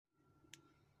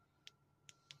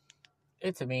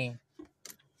It's me.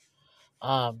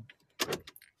 Um,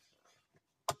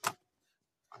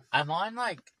 I'm on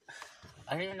I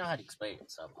don't even know how to explain it.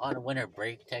 So I'm on a winter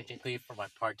break technically for my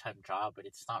part-time job, but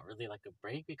it's not really like a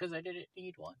break because I didn't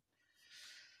need one.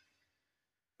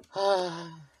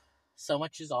 So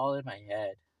much is all in my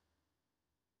head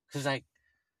because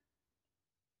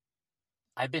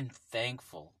I've been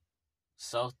thankful,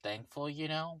 so thankful,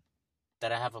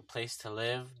 that I have a place to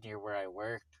live near where I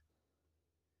work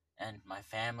and my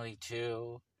family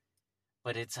too.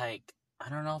 But it's I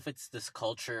don't know if it's this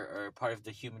culture or part of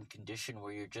the human condition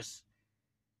where you're just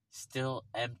still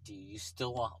empty. You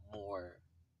still want more.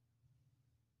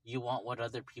 You want what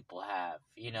other people have.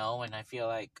 And I feel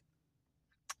like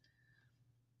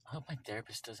I hope my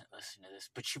therapist doesn't listen to this,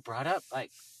 but she brought up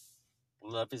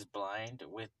Love is Blind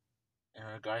with in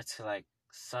regards to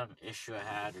some issue I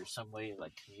had or some way of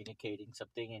communicating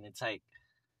something, and it's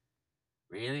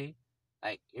really,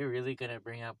 you're really gonna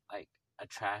bring up a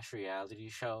trash reality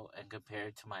show and compare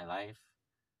it to my life.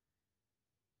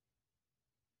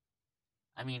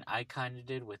 I mean, I kind of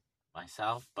did with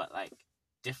myself, but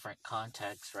different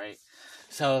context, right?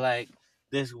 So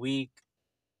this week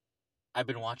I've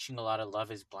been watching a lot of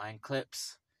Love is Blind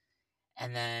clips,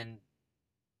 and then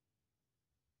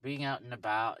being out and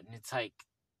about, and it's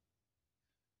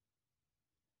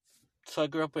so I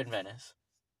grew up in Venice.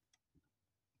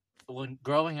 When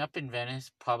growing up in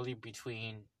Venice, probably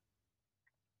between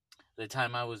the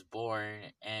time I was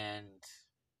born and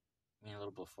a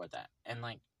little before that, and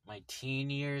my teen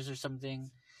years or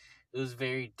something, it was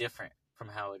very different from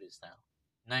how it is now.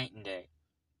 Night and day.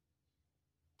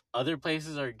 Other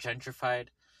places are gentrified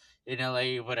in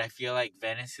LA, but I feel like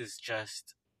Venice is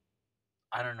just,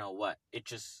 I don't know what. It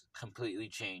just completely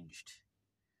changed.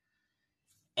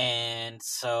 And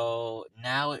so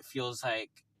now it feels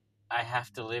like I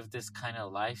have to live this kind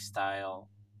of lifestyle,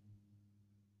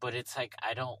 but it's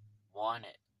I don't want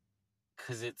it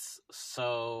because it's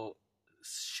so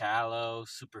shallow,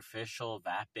 superficial,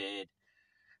 vapid,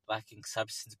 lacking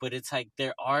substance. But it's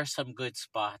there are some good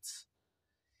spots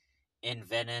in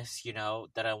Venice,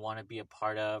 that I want to be a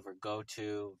part of or go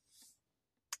to.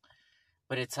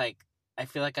 But it's I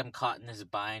feel like I'm caught in this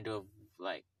bind of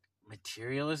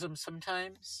materialism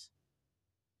sometimes.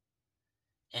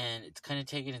 And it's kind of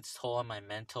taking its toll on my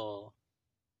mental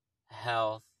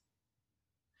health.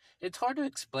 It's hard to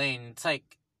explain. It's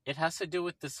it has to do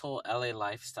with this whole LA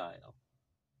lifestyle.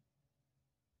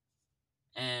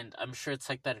 And I'm sure it's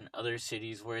like that in other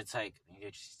cities where it's maybe I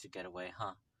just need to get away,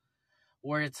 huh?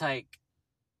 Where it's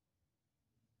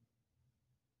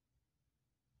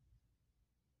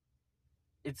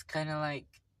it's kind of I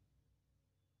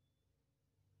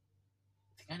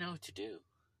think I know what to do.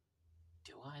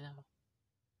 Do I though?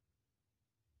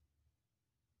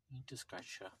 I need to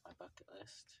scratch off my bucket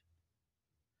list.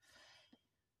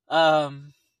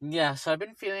 Yeah, so I've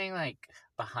been feeling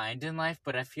behind in life,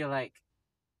 but I feel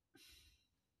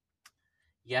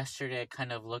yesterday I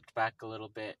kind of looked back a little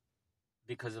bit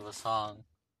because of a song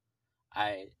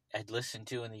I had listened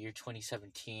to in the year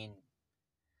 2017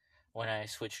 when I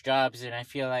switched jobs, and I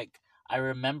feel I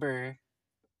remember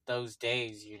those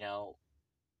days.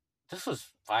 This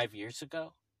was 5 years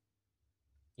ago,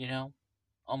 you know,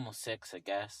 almost six, I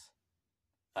guess,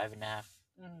 5.5.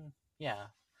 Yeah,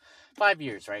 5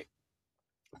 years, right?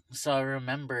 So I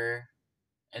remember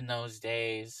in those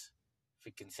days, if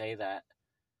we can say that,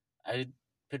 I'd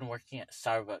been working at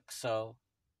Starbucks, so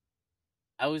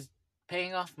I was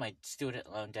paying off my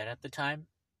student loan debt at the time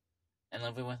and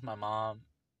living with my mom.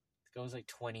 I was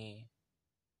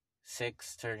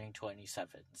 26, turning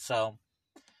 27. So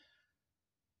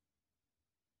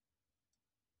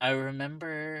I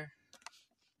remember.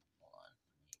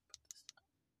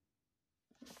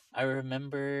 I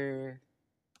remember.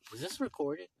 Was this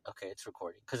recording? Okay, it's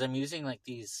recording because I'm using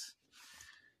these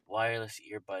wireless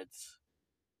earbuds.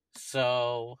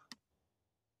 So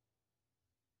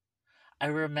I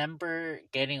remember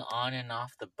getting on and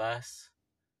off the bus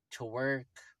to work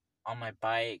on my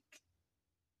bike,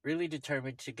 really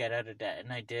determined to get out of debt,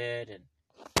 and I did.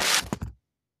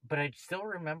 But I still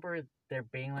remember there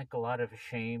being a lot of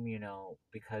shame,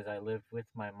 because I lived with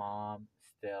my mom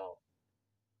still,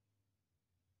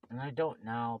 and I don't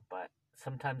now, but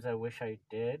sometimes I wish I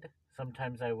did.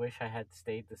 Sometimes I wish I had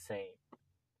stayed the same.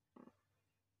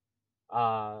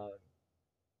 Uh,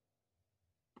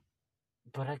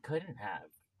 but I couldn't have.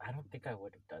 I don't think I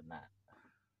would have done that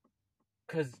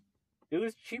because it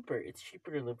was cheaper. It's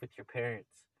cheaper to live with your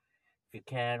parents if you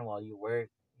can while you work.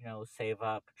 Save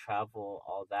up, travel,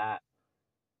 all that.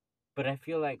 But I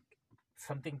feel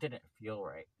something didn't feel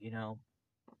right.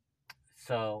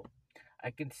 So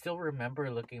I can still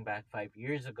remember looking back 5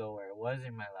 years ago where I was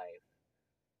in my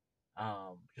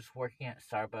life. Just working at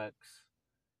Starbucks,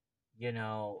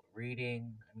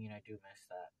 reading. I mean, I do miss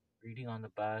that. Reading on the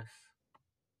bus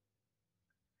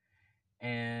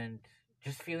and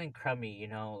just feeling crummy,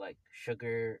 like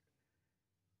sugar,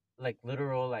 like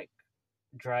literal, like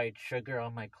dried sugar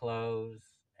on my clothes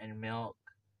and milk,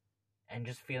 and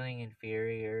just feeling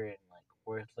inferior and like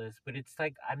worthless. But it's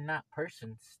like I'm that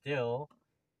person still,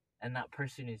 and that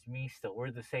person is me still.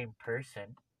 We're the same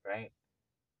person, right?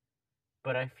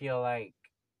 But I feel like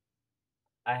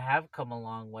I have come a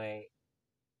long way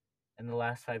in the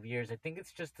last 5 years. I think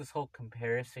it's just this whole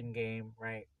comparison game,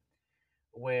 right?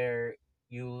 Where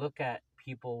you look at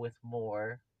people with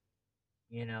more,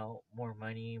 more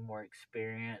money, more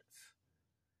experience,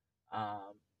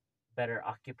 um, better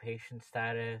occupation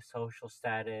status, social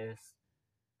status,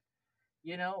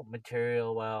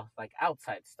 material wealth, like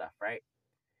outside stuff, right?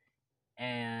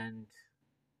 And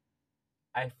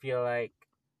I feel like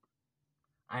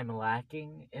I'm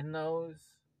lacking in those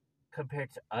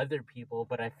compared to other people,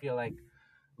 but I feel like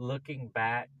looking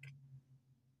back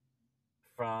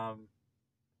from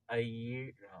a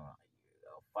year, no,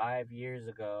 5 years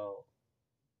ago,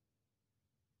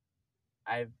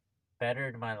 I've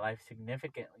bettered my life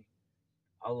significantly.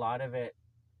 A lot of it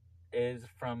is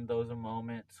from those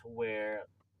moments where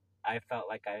I felt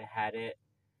like I had it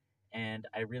and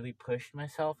I really pushed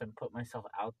myself and put myself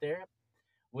out there,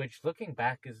 which looking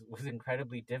back was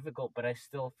incredibly difficult, but I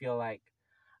still feel like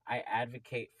I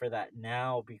advocate for that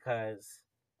now because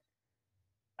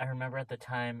I remember at the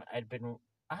time I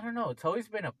don't know, it's always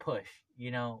been a push,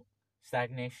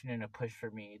 stagnation and a push for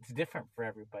me. It's different for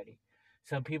everybody.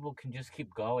 Some people can just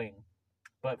keep going,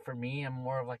 but for me, I'm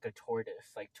more of like a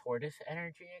tortoise, like tortoise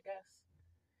energy, I guess.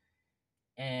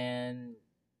 And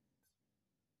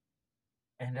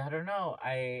I don't know,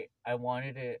 I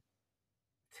wanted it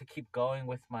to keep going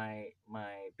with my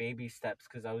baby steps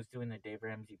because I was doing the Dave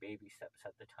Ramsey baby steps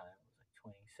at the time. I was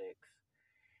like 26,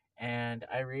 and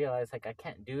I realized like I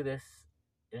can't do this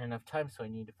in enough time, so I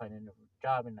need to find another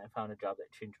job. And I found a job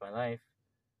that changed my life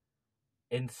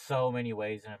in so many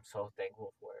ways, and I'm so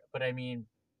thankful for it. But I mean,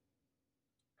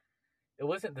 it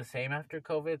wasn't the same after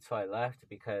COVID, so I left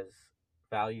because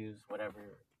values,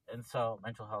 whatever, and so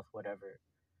mental health, whatever,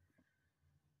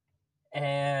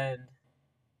 and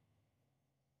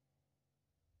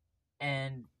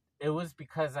and it was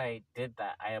because I did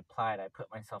that. I applied. I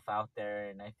put myself out there,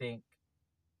 and I think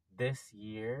this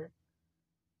year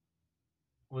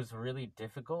was really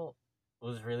difficult,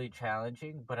 was really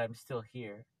challenging, but I'm still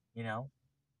here,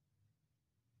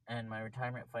 and my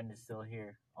retirement fund is still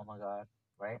here. Oh my god,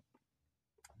 right?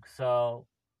 So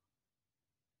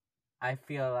I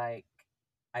feel like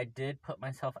I did put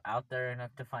myself out there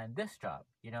enough to find this job,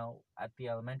 at the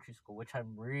elementary school, which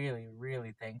I'm really,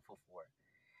 really thankful for.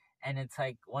 And it's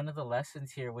like one of the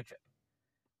lessons here, which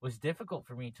was difficult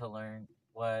for me to learn,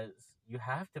 was you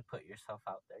have to put yourself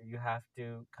out there. You have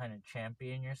to kind of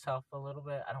champion yourself a little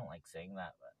bit. I don't like saying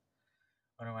that, but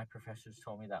one of my professors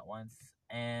told me that once.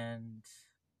 And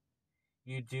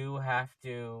you do have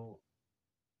to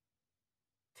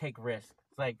take risks.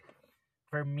 Like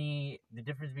for me, the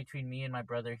difference between me and my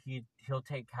brother, he'll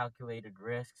take calculated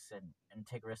risks and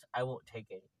take risks. I won't take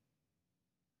it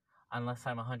unless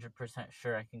I'm 100%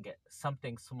 sure I can get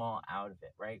something small out of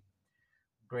it, right?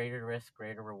 Greater risk,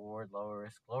 greater reward, lower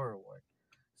risk, lower reward.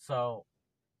 So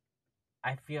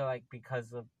I feel like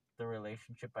because of the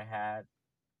relationship I had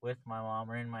with my mom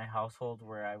or in my household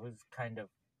where I was kind of,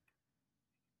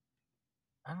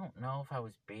 I don't know if I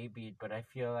was babied, but I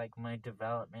feel like my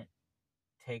development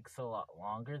takes a lot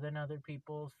longer than other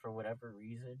people's for whatever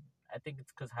reason. I think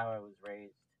it's because how I was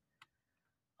raised.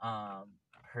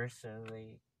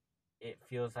 Personally, it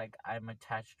feels like I'm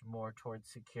attached more towards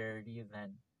security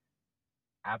than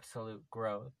absolute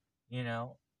growth,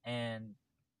 and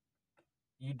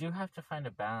you do have to find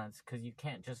a balance because you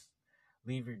can't just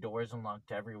leave your doors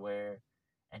unlocked everywhere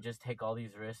and just take all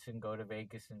these risks and go to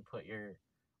Vegas and put your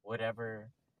whatever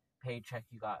paycheck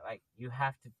you got. Like, you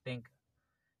have to think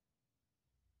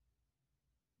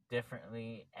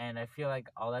differently, and I feel like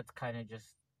all that's kind of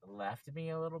just left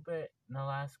me a little bit in the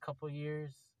last couple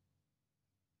years.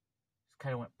 Just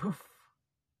kind of went poof,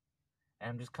 and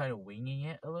I'm just kind of winging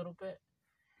it a little bit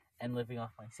and living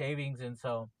off my savings. And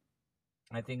so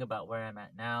I think about where I'm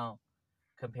at now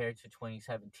compared to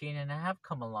 2017, and I have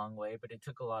come a long way, but it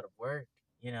took a lot of work,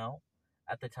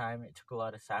 At the time, it took a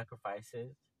lot of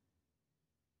sacrifices,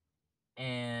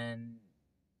 and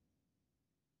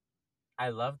I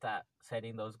love that,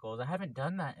 setting those goals. I haven't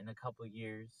done that in a couple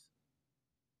years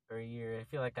or a year. I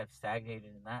feel like I've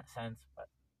stagnated in that sense, but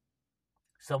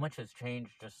so much has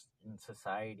changed just in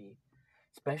society,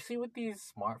 especially with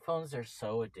these smartphones. They're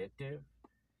so addictive,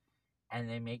 and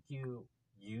they make you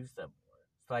use them more.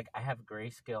 So like I have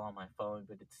grayscale on my phone,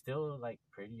 but it's still like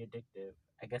pretty addictive.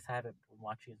 I guess I haven't been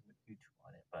watching as much YouTube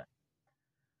on it, but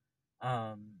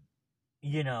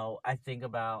I think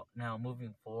about now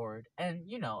moving forward, and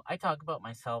I talk about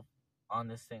myself on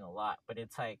this thing a lot, but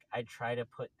it's like I try to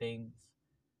put things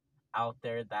out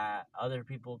there that other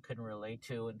people can relate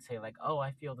to and say like, oh,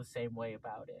 I feel the same way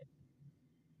about it.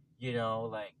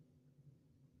 Like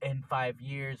in 5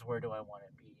 years, where do I want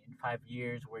to be? In 5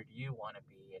 years, where do you want to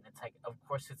be? And it's like, of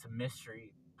course, it's a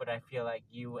mystery, but I feel like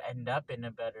you end up in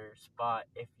a better spot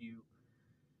if you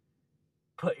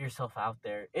put yourself out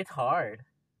there. It's hard.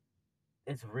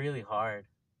 It's really hard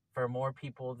for more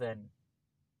people than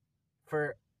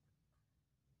for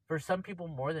some people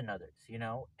more than others.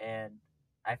 And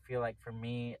I feel like for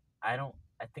me, I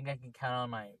think I can count on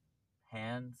my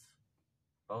hands,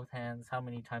 both hands, how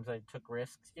many times I took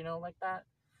risks, like that.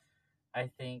 I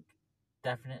think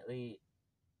definitely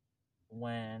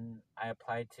when I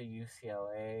applied to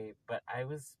UCLA, but I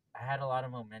had a lot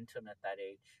of momentum at that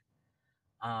age,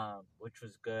 which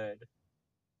was good.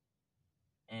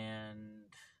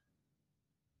 And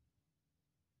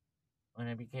when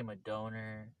I became a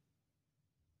donor,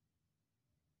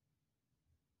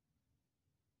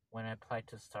 when I applied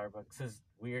to Starbucks, as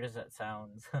weird as that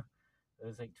sounds, it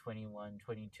was like 21,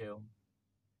 22.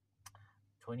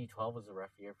 2012 was a rough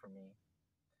year for me.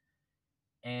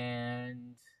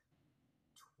 And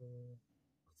let's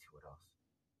see what else.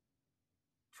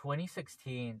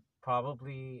 2016,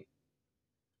 probably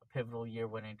a pivotal year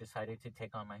when I decided to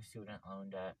take on my student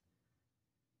loan debt.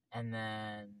 And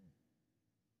then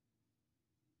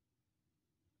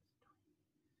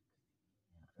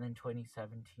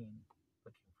 2017,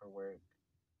 looking for work.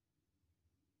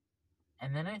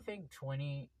 And then I think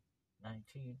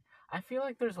 2019, I feel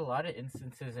like there's a lot of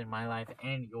instances in my life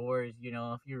and yours,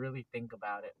 if you really think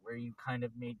about it, where you kind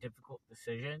of made difficult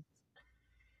decisions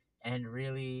and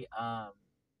really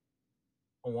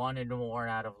wanted more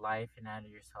out of life and out of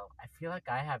yourself. I feel like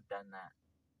I have done that.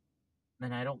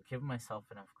 And I don't give myself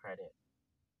enough credit.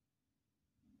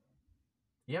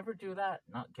 You ever do that?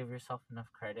 Not give yourself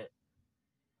enough credit?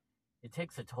 It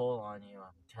takes a toll on you,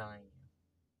 I'm telling you.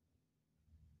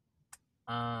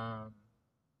 I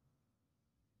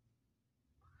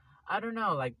don't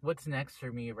know, like what's next for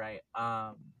me, right?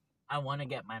 I want to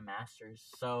get my master's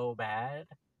so bad,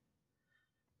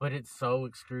 but it's so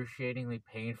excruciatingly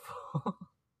painful.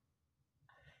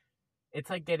 It's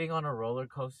like getting on a roller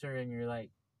coaster and you're like,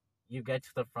 you get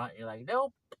to the front, you're like,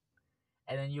 nope.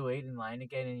 And then you wait in line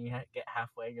again and you get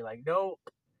halfway, you're like, nope.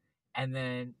 And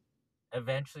then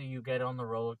eventually you get on the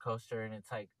roller coaster and it's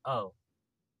like, oh,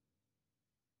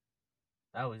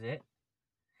 that was it.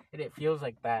 And it feels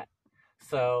like that.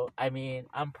 So, I mean,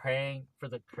 I'm praying for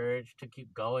the courage to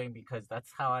keep going because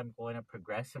that's how I'm going to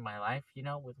progress in my life,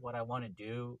 with what I want to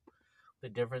do, the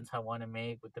difference I want to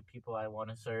make with the people I want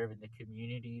to serve in the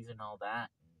communities and all that.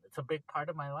 It's a big part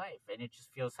of my life, and it just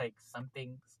feels like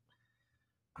something's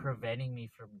preventing me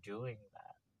from doing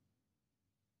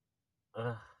that.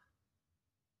 Ugh.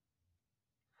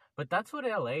 But that's what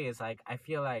LA is like. I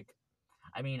feel like,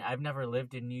 I mean, I've never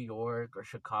lived in New York or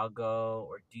Chicago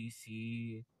or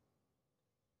DC.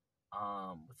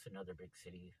 What's another big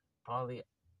city? Probably,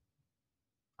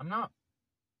 I'm not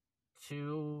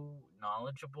too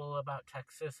knowledgeable about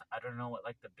Texas. I don't know what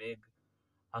like the big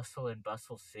hustle and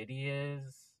bustle city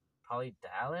is. Probably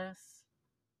Dallas,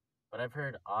 but I've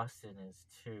heard Austin is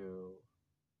too.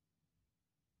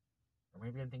 Or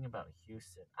maybe I'm thinking about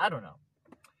Houston. I don't know.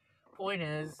 Point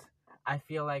is, I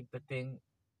feel like the thing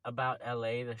about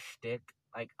LA, the shtick,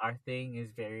 like our thing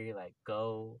is very like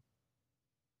go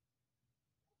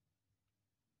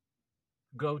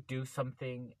do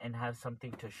something and have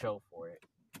something to show for it,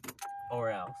 or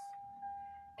else.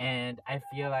 And I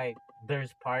feel like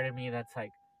there's part of me that's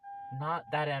like not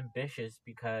that ambitious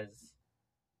because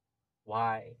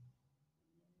why?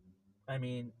 I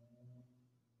mean,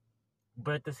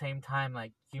 but at the same time,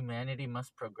 like humanity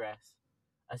must progress,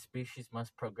 a species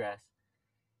must progress,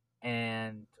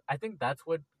 and I think that's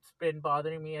what's been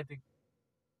bothering me. I think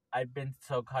I've been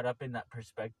so caught up in that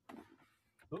perspective.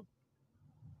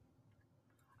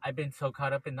 I've been so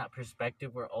caught up in that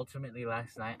perspective where ultimately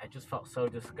last night I just felt so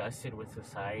disgusted with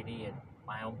society and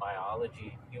my own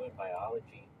biology, human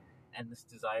biology, and this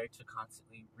desire to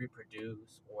constantly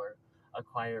reproduce or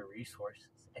acquire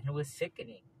resources. And it was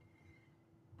sickening.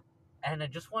 And I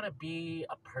just want to be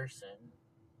a person,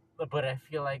 but I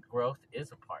feel like growth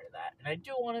is a part of that. And I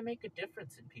do want to make a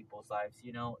difference in people's lives,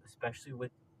 especially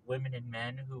with women and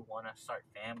men who want to start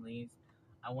families.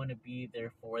 I want to be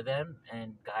there for them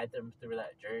and guide them through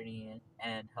that journey,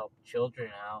 and help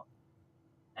children out,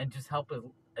 and just help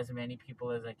as many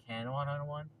people as I can one on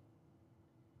one.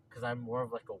 Because I'm more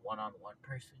of like a one on one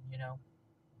person,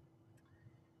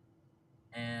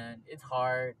 and it's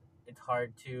hard. It's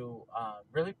hard to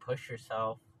really push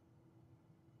yourself,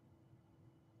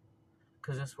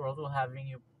 because this world will have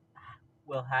you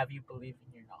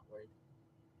believing you're not worthy,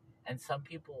 and some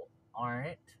people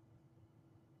aren't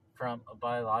from a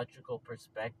biological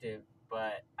perspective.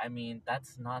 But I mean,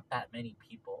 that's not that many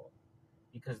people,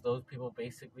 because those people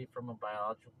basically from a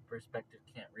biological perspective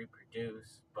can't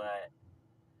reproduce. But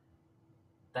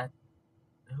that,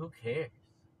 who cares?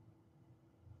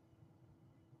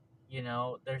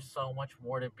 There's so much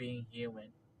more to being human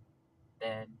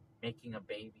than making a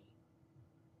baby,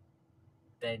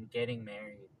 than getting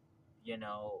married. you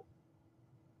know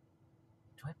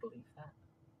do I believe that?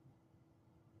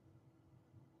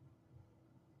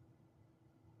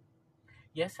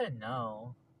 Yes and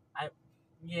no. I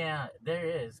Yeah, there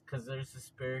is, because there's a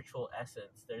spiritual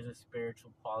essence, there's a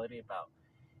spiritual quality about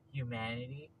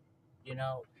humanity. Here,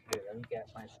 let me get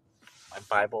my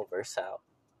Bible verse out.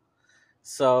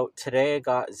 So today I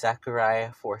got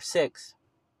Zechariah 4:6.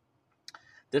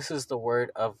 This is the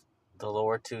word of the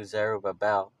Lord to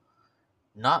Zerubbabel.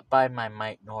 Not by my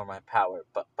might nor my power,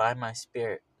 but by my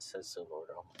spirit, says the Lord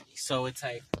Almighty. So it's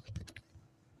like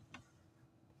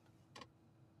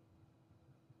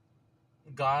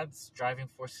God's driving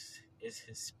force is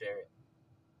his spirit,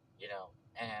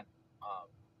 and um,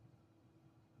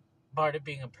 part of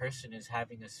being a person is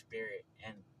having a spirit,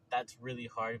 and that's really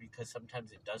hard because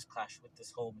sometimes it does clash with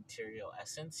this whole material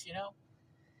essence.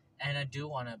 And I do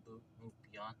want to move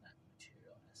beyond that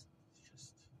material essence. It's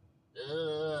just,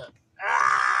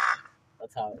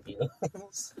 that's how it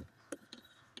feels.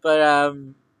 But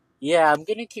yeah, I'm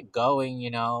gonna keep going.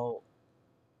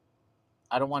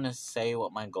 I don't want to say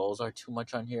what my goals are too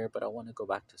much on here, but I want to go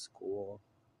back to school.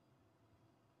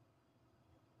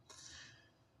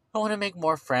 I want to make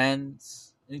more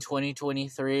friends in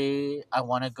 2023. I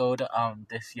want to go to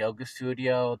this yoga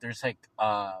studio. There's like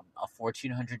a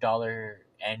 $1,400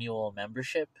 annual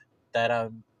membership that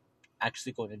I'm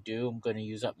actually going to do. I'm going to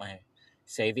use up my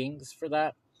savings for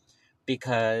that,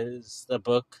 because the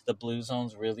book The Blue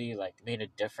Zones really like made a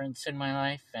difference in my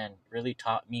life and really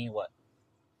taught me what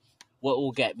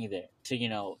will get me there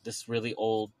to this really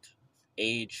old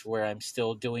age where I'm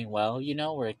still doing well,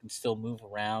 where I can still move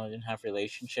around and have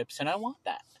relationships, and I want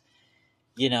that.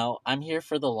 I'm here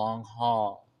for the long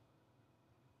haul.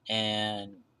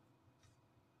 And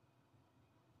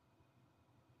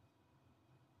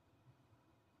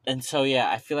so yeah,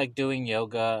 I feel like doing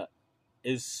yoga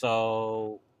is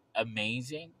so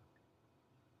amazing,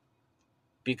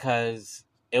 because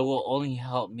it will only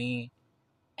help me,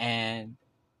 and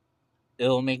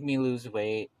it'll make me lose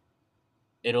weight.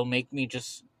 It'll make me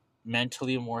just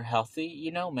mentally more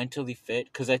healthy, mentally fit,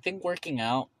 because I think working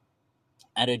out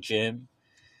at a gym,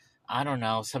 I don't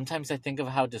know. Sometimes I think of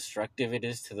how destructive it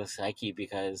is to the psyche,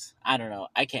 because I don't know.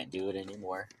 I can't do it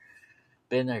anymore.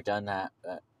 Been there, done that.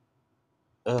 But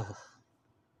ugh.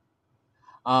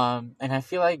 And I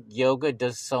feel like yoga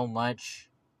does so much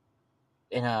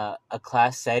in a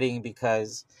class setting,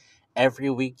 because every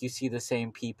week you see the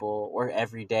same people, or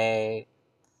every day,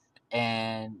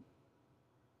 and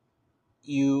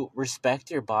you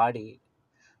respect your body.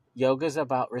 Yoga's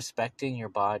about respecting your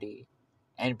body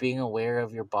and being aware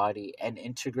of your body and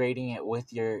integrating it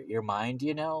with your mind,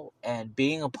 and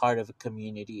being a part of a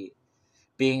community,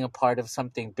 being a part of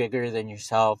something bigger than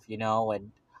yourself,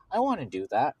 and I want to do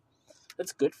that.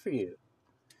 That's good for you.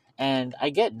 And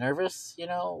I get nervous,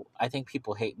 I think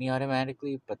people hate me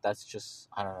automatically, but that's just,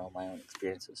 I don't know, my own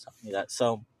experiences taught me that.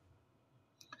 So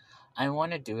I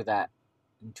want to do that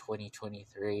in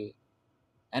 2023.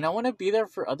 And I want to be there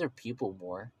for other people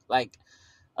more. Like,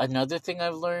 another thing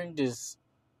I've learned is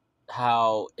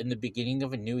how in the beginning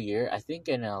of a new year, I think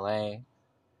in LA,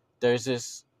 there's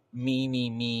this me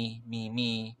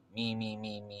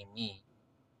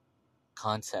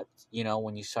concept,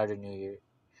 when you start a new year.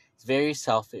 It's very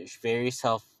selfish, very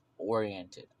self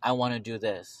oriented. I want to do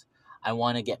this. I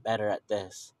want to get better at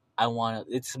this.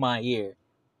 It's my year.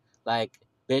 Like,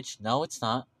 bitch, no, it's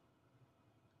not.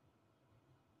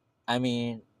 I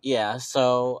mean, yeah,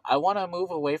 so I want to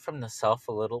move away from the self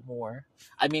a little more.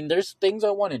 I mean, there's things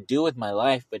I want to do with my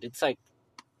life, but it's like,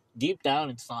 deep down,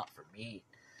 it's not for me.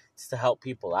 It's to help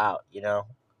people out.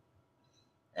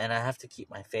 And I have to keep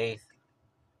my faith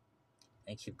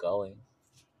and keep going.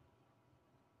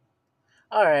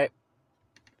 All right,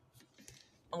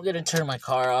 I'm gonna turn my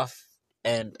car off,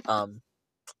 and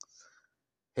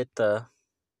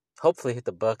hopefully hit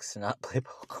the books and not play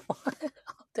Pokemon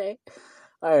all day.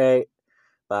 All right,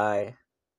 bye.